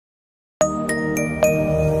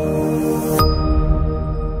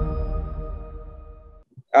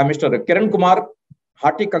Mr. Kiran Kumar,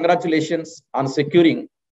 hearty congratulations on securing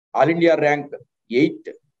All India rank 8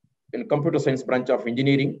 in Computer Science branch of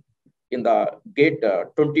Engineering in the GATE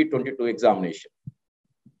 2022 examination.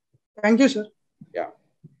 Thank you, sir. Yeah,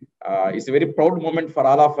 it's a very proud moment for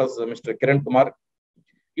all of us, Mr. Kiran Kumar.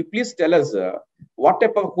 You please tell us what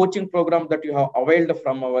type of coaching program that you have availed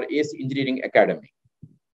from our ACE Engineering Academy.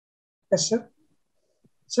 Yes, sir.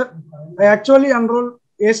 Sir, I actually enrolled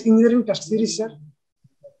ACE Engineering Test Series, sir.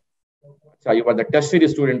 So you were the test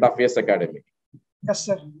series student of ACE Academy. Yes,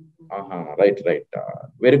 sir. Right.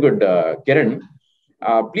 Very good, Kiran.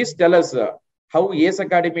 Please tell us how ACE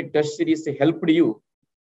Academy test series helped you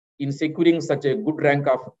in securing such a good rank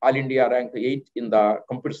of All India rank 8 in the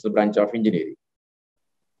Computer branch of Engineering.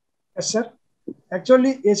 Yes, sir.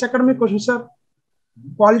 Actually, ACE Academy questions, sir,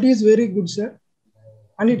 quality is very good, sir.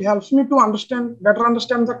 And it helps me to better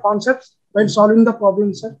understand the concepts while solving the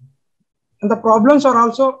problems, sir. And the problems are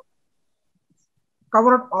also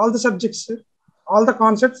covered all the subjects, sir, all the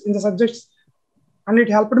concepts in the subjects. And it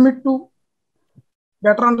helped me to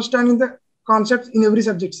better understanding the concepts in every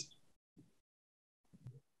subject.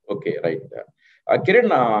 Okay, right.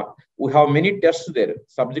 Kiran, we have many tests there.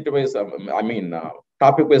 Subject-wise,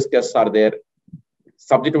 topic-wise tests are there.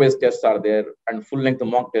 Subject-wise tests are there, and full-length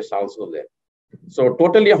mock tests also there. So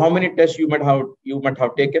totally, how many tests you might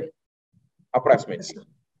have taken, approximately? Yes,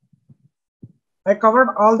 I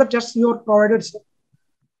covered all the tests you have provided, sir.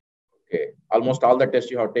 Okay, almost all the tests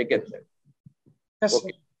you have taken, sir. Yes,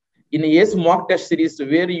 okay. Sir. In a ACE mock test series,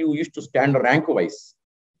 where you used to stand rank-wise?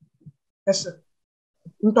 Yes, sir.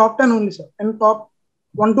 In top 10 only, sir. And top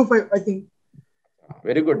 1 to 5, I think.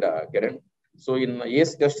 Very good, Kiran. So in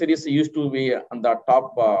ACE test series, you used to be on the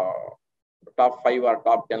top 5 or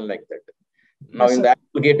top 10 like that. Now yes, in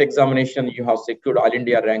the GATE examination, you have secured All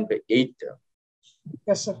India rank 8.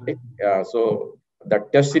 Yes, sir. So the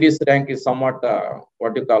test series rank is somewhat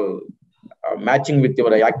what you call matching with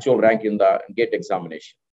your actual rank in the GATE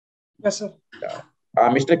examination. Yes, sir.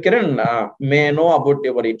 Mr. Kiran, may I know about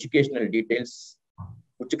your educational details?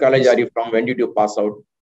 Which college are you from? When did you pass out?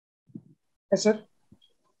 Yes, sir.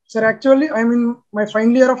 Sir, actually, I'm in my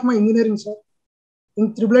final year of my engineering, sir.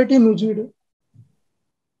 In IIIT Nujvid.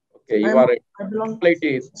 Okay, you are a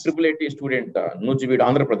IIIT student, Nujvid,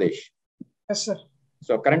 Andhra Pradesh. Yes, sir.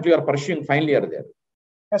 So currently you are pursuing final year there.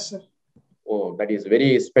 Yes, sir. Oh, that is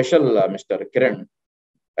very special, Mr. Kiran.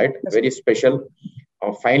 Right? Yes, very special.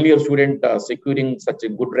 Final year student securing such a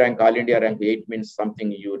good rank, All India rank 8 means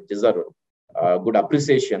something you deserve. Good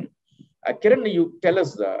appreciation. Kiran, you tell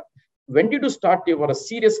us, when did you start your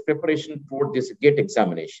serious preparation for this GATE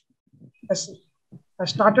examination? Yes, sir. I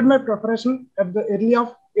started my preparation at the early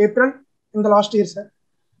of April in the last year, sir.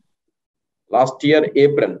 Last year,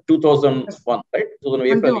 April 2001, yes. Right?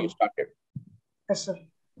 2001 April you started. Yes, sir.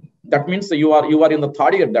 That means you are in the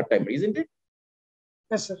third year that time, isn't it?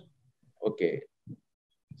 Yes, sir. Okay.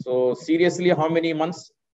 So seriously, how many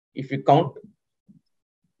months, if you count?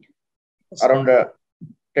 Yes, around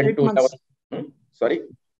 10 to 11. Sorry?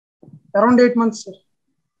 Around 8 months, sir.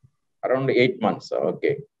 Around 8 months.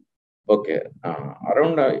 Okay. Okay.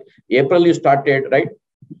 Around April you started, right?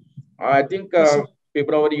 I think yes,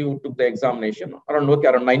 February you took the examination.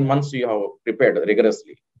 Around 9 months you have prepared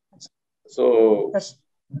rigorously. So yes,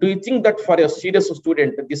 do you think that for a serious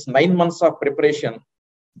student, this 9 months of preparation,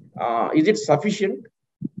 is it sufficient?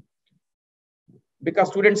 Because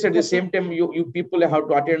students at the same time, you people have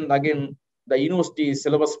to attend again the university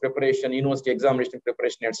syllabus preparation, university examination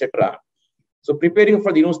preparation, etc. So preparing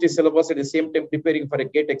for the university syllabus at the same time preparing for a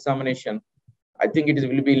GATE examination, I think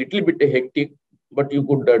will be a little bit hectic, but you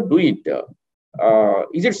could do it.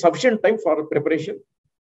 Is it sufficient time for preparation?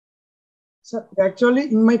 Sir,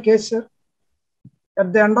 actually, in my case, sir,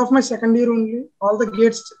 at the end of my second year only, all the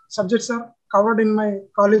GATE subjects are covered in my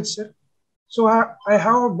college, sir. So I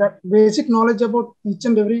have that basic knowledge about each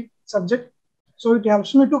and every subject. So it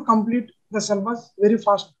helps me to complete the syllabus very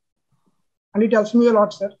fast. And it helps me a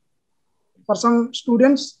lot, sir. For some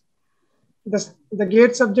students, the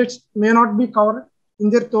GATE subjects may not be covered in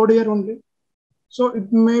their third year only. So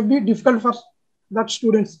it may be difficult for that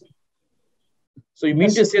students. So you mean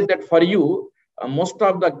to say that for you, most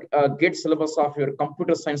of the GATE syllabus of your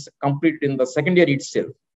computer science completed in the second year itself?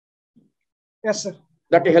 Yes, sir.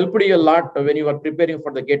 That helped you a lot when you were preparing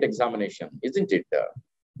for the GATE examination, isn't it?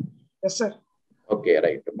 Yes, sir. Okay,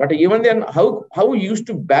 right. But even then, how you used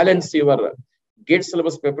to balance your GATE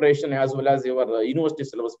syllabus preparation as well as your university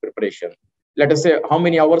syllabus preparation? Let us say how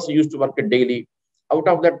many hours you used to work daily. Out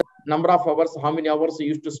of that number of hours, how many hours you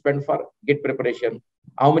used to spend for GATE preparation?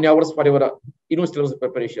 How many hours for your university syllabus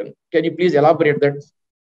preparation? Can you please elaborate that?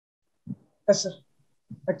 Yes, sir.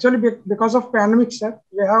 Actually, because of pandemic, sir,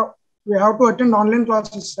 we have to attend online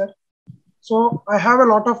classes, sir. So I have a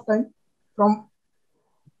lot of time from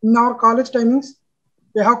in our college timings.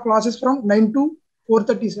 We have classes from 9 to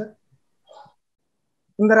 4:30, sir.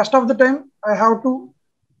 In the rest of the time, I have to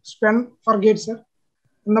spend for GATE, sir.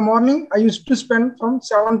 In the morning, I used to spend from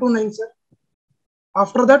 7 to 9, sir.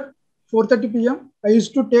 After that, 4:30 p.m., I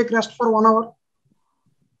used to take rest for 1 hour.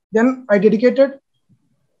 Then I dedicated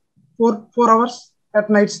four hours at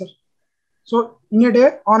night, sir. So in a day,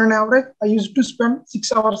 on an average, I used to spend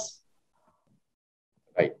 6 hours.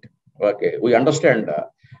 Right. Okay. We understand.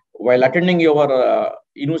 While attending your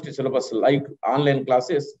university syllabus like online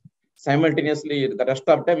classes, simultaneously the rest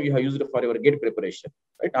of time you have used for your GATE preparation,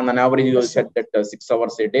 right? On an average, you Yes, said that 6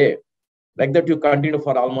 hours a day. Like that, you continue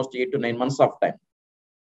for almost 8 to 9 months of time.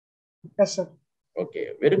 Yes, sir. Okay,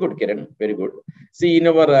 very good, Kiran. Very good. See, in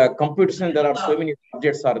our competition, there are so many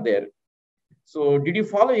subjects are there. So, did you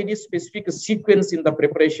follow any specific sequence in the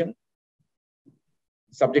preparation,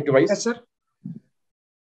 subject-wise? Yes, sir.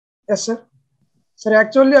 Yes, sir. Sir,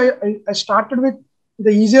 actually, I started with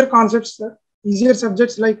the easier concepts, sir. Easier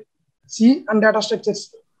subjects like C and data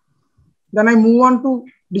structures. Then I move on to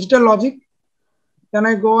digital logic. Then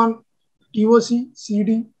I go on TOC,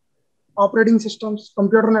 CD, operating systems,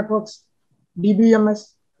 computer networks,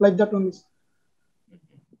 DBMS, like that only.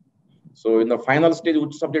 So, in the final stage,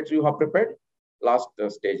 which subjects you have prepared? Last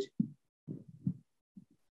stage.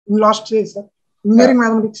 In last stage, sir. Engineering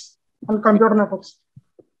mathematics and computer networks.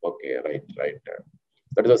 Okay, right.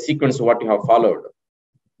 That is a sequence of what you have followed.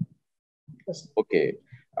 Yes. Okay,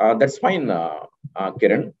 that's fine,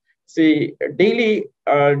 Kiran. See, daily,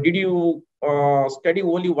 did you study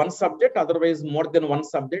only one subject, otherwise more than one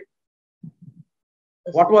subject?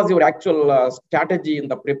 Yes. What was your actual strategy in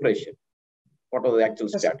the preparation? What was the actual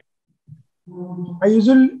strategy? I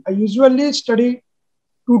usually study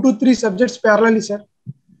 2 to 3 subjects parallelly, sir.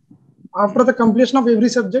 After the completion of every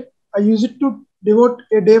subject, I use it to devote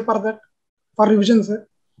a day for that, for revision, sir.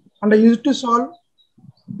 And I used to solve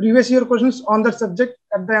previous year questions on that subject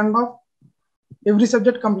at the end of every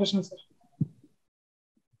subject completion, sir.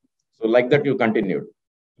 So like that you continued?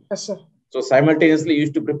 Yes, sir. So simultaneously you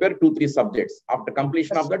used to prepare 2-3 subjects. After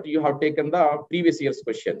completion of that, you have taken the previous year's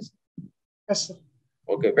questions. Yes, sir.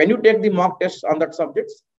 Okay. When you take the mock tests on that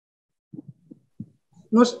subjects?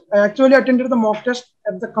 No, sir. I actually attended the mock test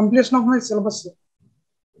at the completion of my syllabus, sir.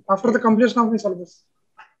 After the completion of my syllabus.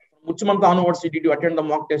 Which month onwards did you attend the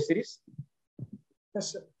mock test series?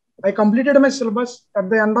 Yes, sir. I completed my syllabus at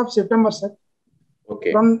the end of September, sir.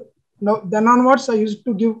 Okay. Then onwards, I used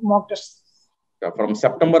to give mock tests. From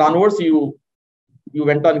September onwards, you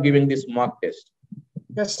went on giving this mock test.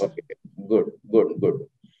 Yes, sir. Okay. Good.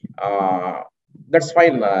 That's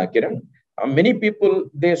fine, Kiran. Many people,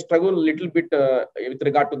 they struggle a little bit with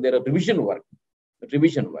regard to their revision work. So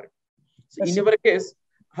yes, in your case,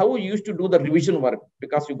 how you used to do the revision work?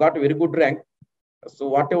 Because you got a very good rank. So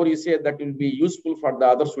whatever you say, that will be useful for the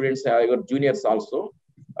other students, your juniors also.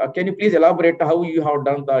 Can you please elaborate how you have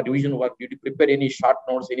done the revision work? Did you prepare any short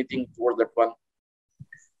notes, anything towards that one?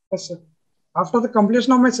 Yes, sir. After the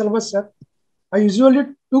completion of my syllabus, sir, I usually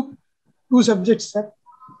took 2 subjects, sir.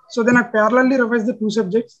 So then I parallelly revised the 2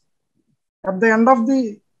 subjects. At the end of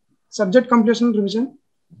the subject completion revision,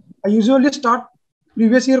 I usually start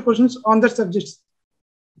previous year questions on the subjects.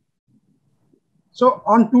 So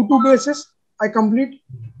on 2-2 basis, I complete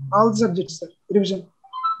all the subjects, sir, revision.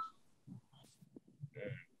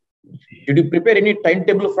 Did you prepare any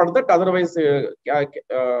timetable for that? Otherwise,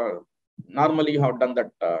 normally you have done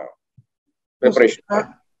that preparation. No,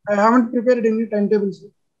 I haven't prepared any timetables.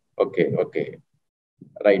 Okay.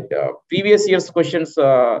 Right. Previous year's questions,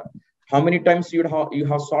 how many times you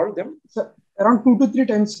have solved them? Sir, around 2 to 3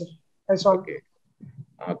 times, sir, I solved.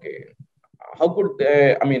 Okay. How could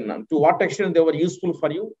to what extent they were useful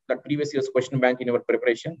for you, that previous year's question bank in your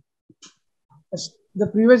preparation? Yes, the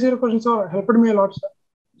previous year questions helped me a lot, sir.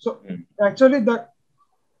 So actually,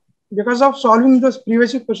 because of solving those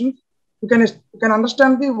previous year questions, you can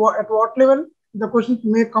understand at what level the questions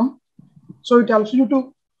may come. So it helps you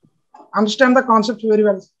to understand the concepts very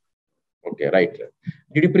well. Okay, right.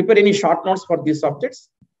 Did you prepare any short notes for these subjects?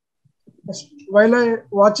 Yes. While I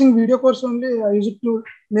watching video course only, I used to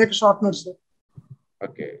make short notes, sir.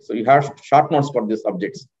 Okay, so you have short notes for these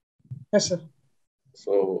subjects. Yes, sir.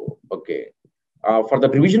 So okay. For the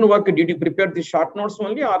revision work, did you prepare the short notes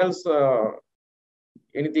only, or else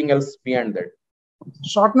anything else beyond that?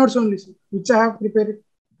 Short notes only, sir, which I have prepared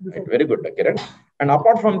before. Right, very good, Kiran. And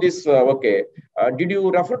apart from this, did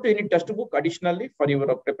you refer to any textbook additionally for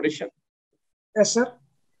your preparation? Yes, sir.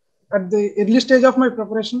 At the early stage of my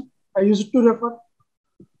preparation, I used to refer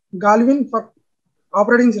Galvin for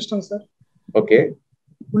operating system, sir. Okay.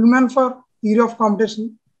 Ullman for theory of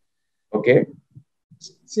computation. Okay.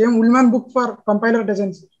 Same Ullman book for compiler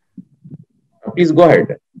design, sir. Please go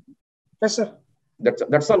ahead. Yes, sir.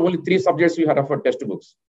 That's all. Only 3 subjects you have for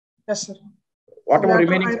textbooks. Yes, sir. What about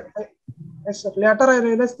remaining? Yes, sir. Later, I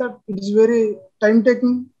realized that it is very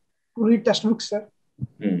time-taking to read textbooks, sir.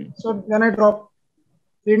 So then I dropped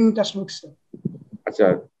reading textbooks, sir.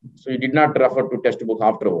 Achha. So you did not refer to textbook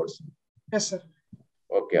afterwards? Yes, sir.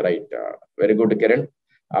 Okay, right. Very good, Kiran.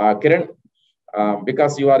 Kiran,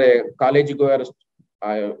 because you are a college goer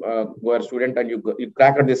student and you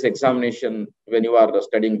cracked this examination when you are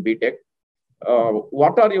studying BTech,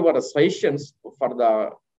 what are your suggestions for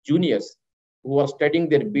the juniors who are studying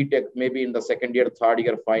their BTech, maybe in the 2nd year, 3rd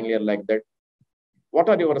year, final year, like that? What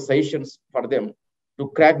are your suggestions for them to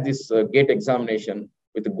crack this GATE examination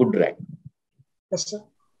with a good rank? Yes, sir.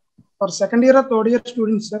 For 2nd year or 3rd year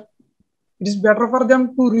students, sir, it is better for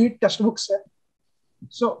them to read textbooks, sir.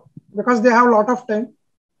 So, because they have a lot of time,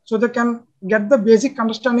 so they can get the basic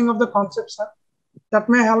understanding of the concepts, sir. That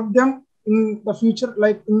may help them in the future,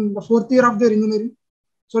 like in the 4th year of their engineering,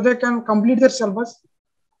 so they can complete their syllabus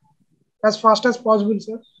as fast as possible,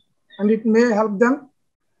 sir. And it may help them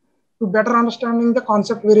to better understanding the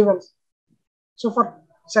concept very well. So for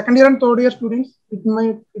 2nd year and 3rd year students, it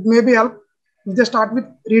may be help if they start with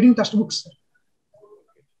reading textbooks, sir.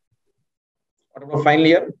 What about final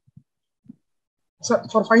year? So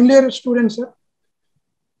for final year students, sir,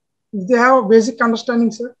 if they have a basic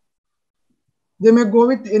understanding, sir, they may go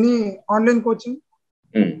with any online coaching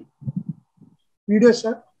videos,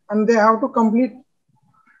 sir, and they have to complete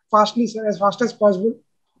fastly, sir, as fast as possible.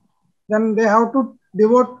 Then they have to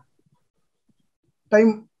devote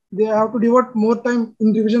time. They have to devote more time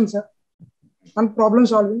in revision, sir, and problem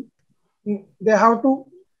solving. They have to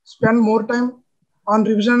spend more time on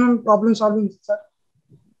revision and problem solving, sir,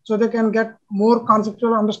 so they can get more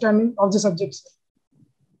conceptual understanding of the subjects.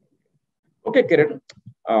 Okay, Kiran.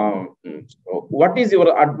 What is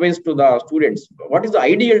your advice to the students? What is the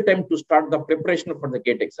ideal time to start the preparation for the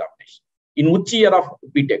GATE examination? In which year of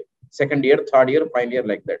BTech? 2nd year, 3rd year, final year,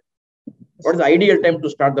 like that? What is the ideal time to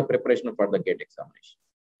start the preparation for the GATE examination?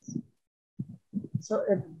 So,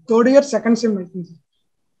 3rd year, 2nd semester.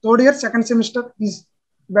 3rd year, 2nd semester is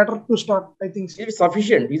better to start, I think. Is it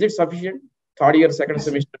sufficient? Is it sufficient? 3rd year, 2nd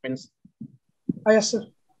semester means? Yes, sir.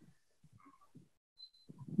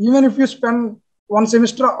 Even if you spend 1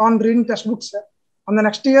 semester on reading textbooks, sir, on the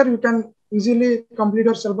next year you can easily complete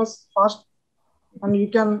your syllabus fast, and you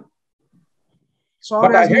can solve.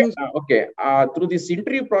 But I had, through this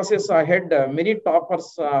interview process, I had many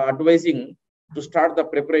toppers advising to start the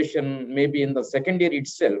preparation maybe in the 2nd year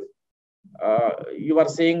itself. You are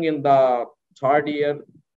saying in the 3rd year,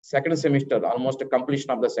 2nd semester, almost a completion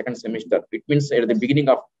of the 2nd semester. It means at the beginning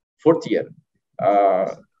of 4th year.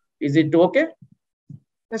 Is it okay?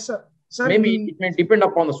 Yes, sir. Maybe it may depend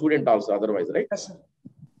upon the student also, otherwise, right? Yes, sir.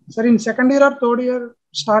 Sir, in 2nd year or 3rd year,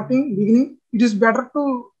 beginning, it is better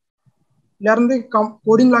to learn the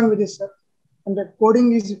coding languages, sir. And the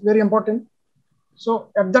coding is very important. So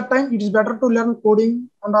at that time, it is better to learn coding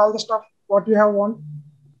and all the stuff what you have won.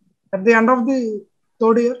 At the end of the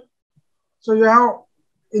 3rd year, so you have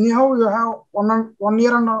you have 1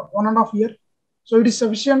 year and 1.5 year. So it is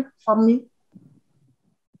sufficient for me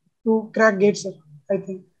to crack GATE, sir, I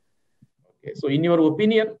think. Okay. So in your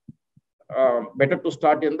opinion, better to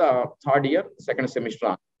start in the 3rd year, 2nd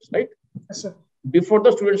semester, right? Yes, sir. Before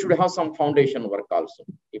the student should have some foundation work also,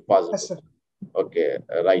 if possible. Yes, sir. Okay,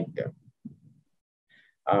 right.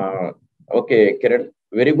 Okay, Kiran,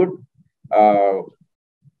 very good.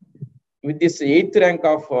 With this 8th rank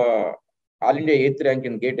of All India 8th rank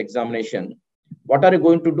in GATE examination, what are you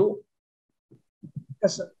going to do?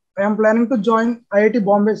 Yes, sir. I am planning to join IIT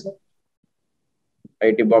Bombay, sir.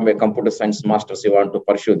 IIT Bombay Computer Science Masters, you want to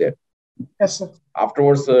pursue there? Yes, sir.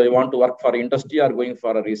 Afterwards, you want to work for industry or going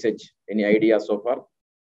for a research? Any idea so far?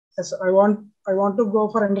 Yes, sir. I want to go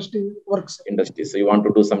for industry work, sir. Industry. So you want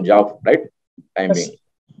to do some job, right? I mean, yes.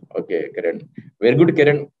 Okay, Kiran. Very good,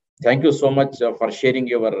 Kiran. Thank you so much for sharing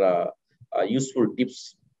your useful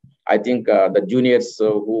tips. I think the juniors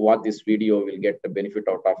who watch this video will get the benefit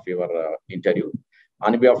out of your interview.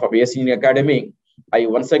 On behalf of ASIN Academy, I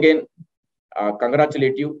once again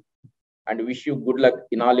congratulate you and wish you good luck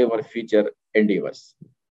in all your future endeavors.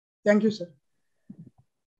 Thank you, sir.